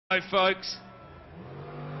Hey folks.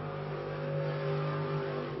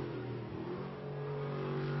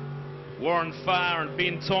 Warren Farr and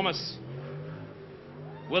Ben Thomas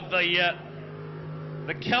with the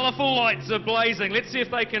colourful lights are blazing. Let's see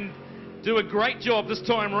if they can do a great job this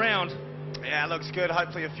time round. Yeah, looks good.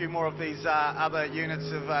 Hopefully a few more of these other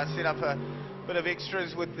units have set up a bit of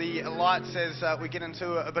extras with the lights as we get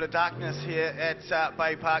into a bit of darkness here at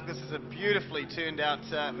Bay Park. This is a beautifully turned out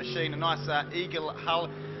machine, a nice eagle hull.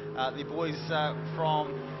 The boys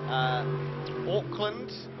from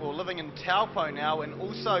Auckland, well, living in Taupo now, and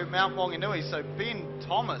also Mount Maunganui. So Ben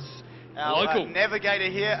Thomas, our local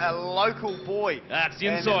navigator here, a local boy. That's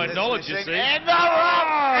inside knowledge, you see. And they're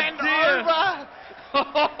up and dear. over.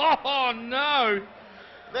 Oh no!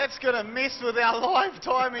 That's going to mess with our live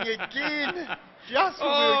timing again. Just when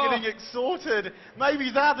we were getting it sorted.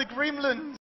 Maybe they're the gremlins.